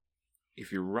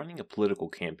If you're running a political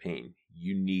campaign,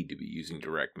 you need to be using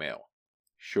direct mail.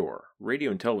 Sure,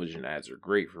 radio and television ads are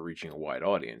great for reaching a wide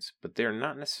audience, but they are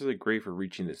not necessarily great for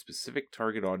reaching the specific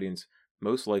target audience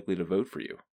most likely to vote for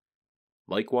you.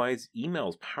 Likewise, email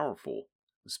is powerful,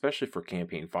 especially for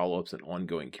campaign follow-ups and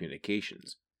ongoing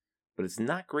communications, but it's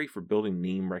not great for building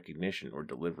name recognition or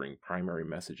delivering primary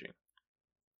messaging.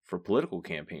 For political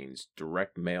campaigns,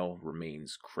 direct mail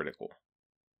remains critical.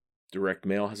 Direct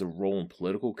mail has a role in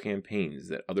political campaigns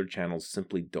that other channels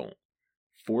simply don't.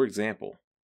 For example,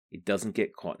 it doesn't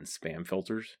get caught in spam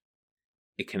filters,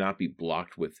 it cannot be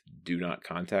blocked with do not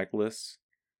contact lists,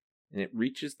 and it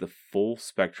reaches the full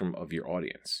spectrum of your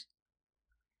audience.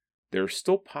 There are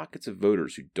still pockets of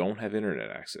voters who don't have internet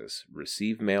access,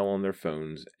 receive mail on their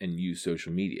phones, and use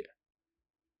social media.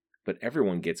 But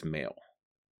everyone gets mail.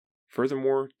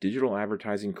 Furthermore, digital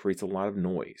advertising creates a lot of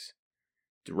noise.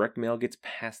 Direct mail gets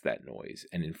past that noise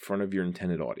and in front of your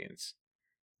intended audience.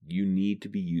 You need to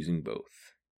be using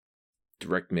both.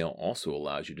 Direct mail also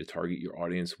allows you to target your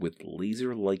audience with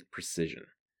laser-like precision.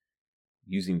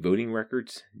 Using voting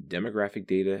records, demographic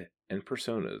data, and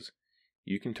personas,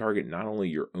 you can target not only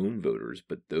your own voters,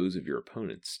 but those of your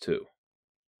opponents too.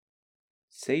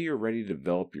 Say you're ready to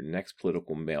develop your next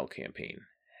political mail campaign.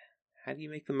 How do you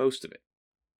make the most of it?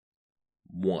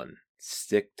 1.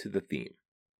 Stick to the theme.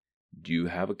 Do you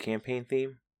have a campaign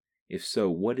theme? If so,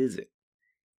 what is it?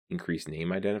 Increase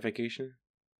name identification?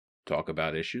 Talk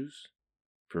about issues?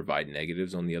 Provide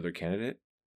negatives on the other candidate?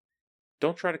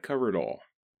 Don't try to cover it all.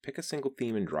 Pick a single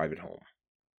theme and drive it home.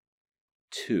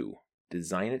 2.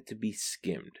 Design it to be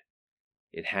skimmed.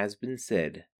 It has been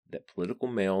said that political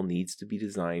mail needs to be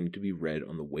designed to be read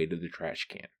on the way to the trash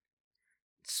can.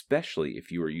 Especially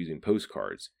if you are using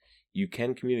postcards, you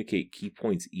can communicate key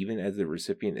points even as the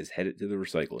recipient is headed to the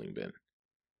recycling bin.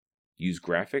 Use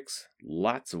graphics,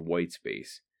 lots of white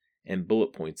space, and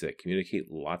bullet points that communicate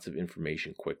lots of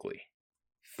information quickly.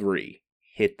 3.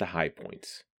 Hit the high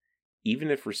points.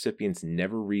 Even if recipients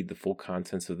never read the full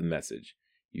contents of the message,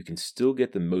 you can still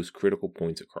get the most critical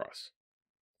points across.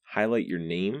 Highlight your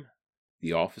name,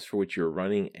 the office for which you are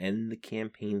running, and the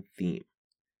campaign theme.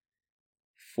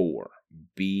 4.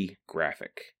 Be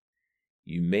graphic.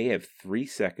 You may have 3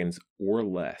 seconds or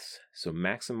less, so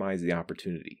maximize the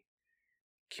opportunity.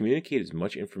 Communicate as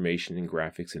much information in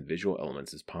graphics and visual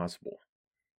elements as possible.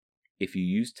 If you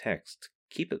use text,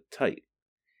 keep it tight.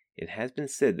 It has been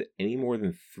said that any more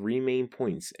than 3 main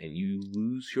points and you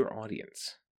lose your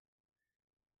audience.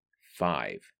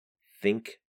 5.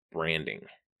 Think branding.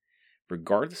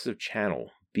 Regardless of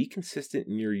channel, be consistent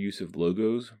in your use of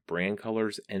logos, brand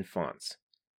colors, and fonts.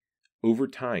 Over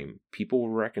time, people will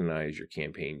recognize your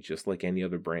campaign just like any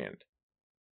other brand.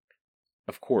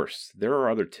 Of course, there are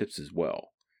other tips as well.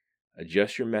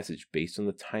 Adjust your message based on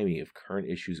the timing of current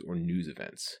issues or news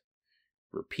events.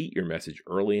 Repeat your message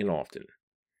early and often.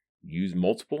 Use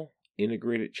multiple,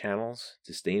 integrated channels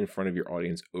to stay in front of your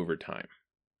audience over time.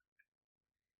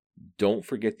 Don't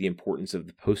forget the importance of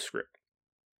the postscript.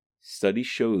 Studies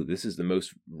show this is the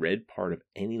most read part of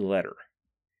any letter.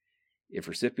 If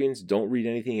recipients don't read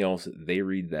anything else, they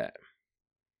read that.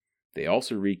 They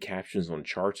also read captions on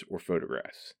charts or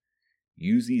photographs.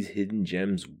 Use these hidden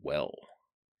gems well.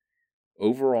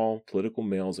 Overall, political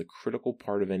mail is a critical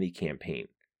part of any campaign.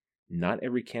 Not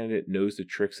every candidate knows the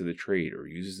tricks of the trade or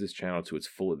uses this channel to its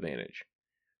full advantage.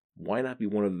 Why not be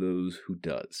one of those who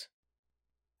does?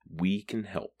 We can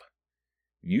help.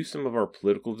 View some of our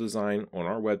political design on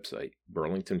our website,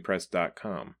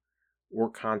 burlingtonpress.com, or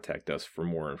contact us for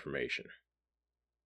more information.